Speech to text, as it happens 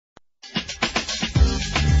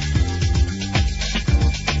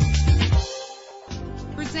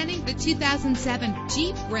the 2007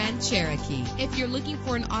 Jeep Grand Cherokee. If you're looking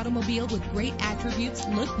for an automobile with great attributes,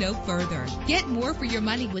 look no further. Get more for your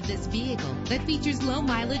money with this vehicle that features low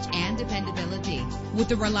mileage and dependability. With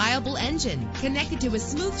a reliable engine connected to a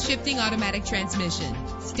smooth shifting automatic transmission.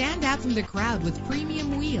 Stand out from the crowd with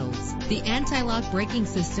premium wheels. The anti-lock braking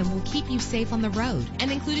system will keep you safe on the road.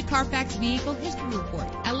 An included Carfax Vehicle History Report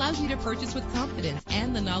allows you to purchase with confidence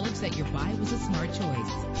and the knowledge that your buy was a smart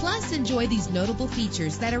choice. Plus, enjoy these notable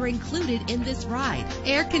features that are included in this ride: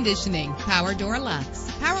 air conditioning, power door locks,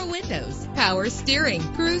 power windows, power steering,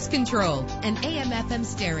 cruise control, an AM/FM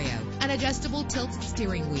stereo, an adjustable tilt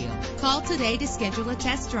steering wheel. Call today to schedule a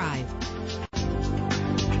test drive.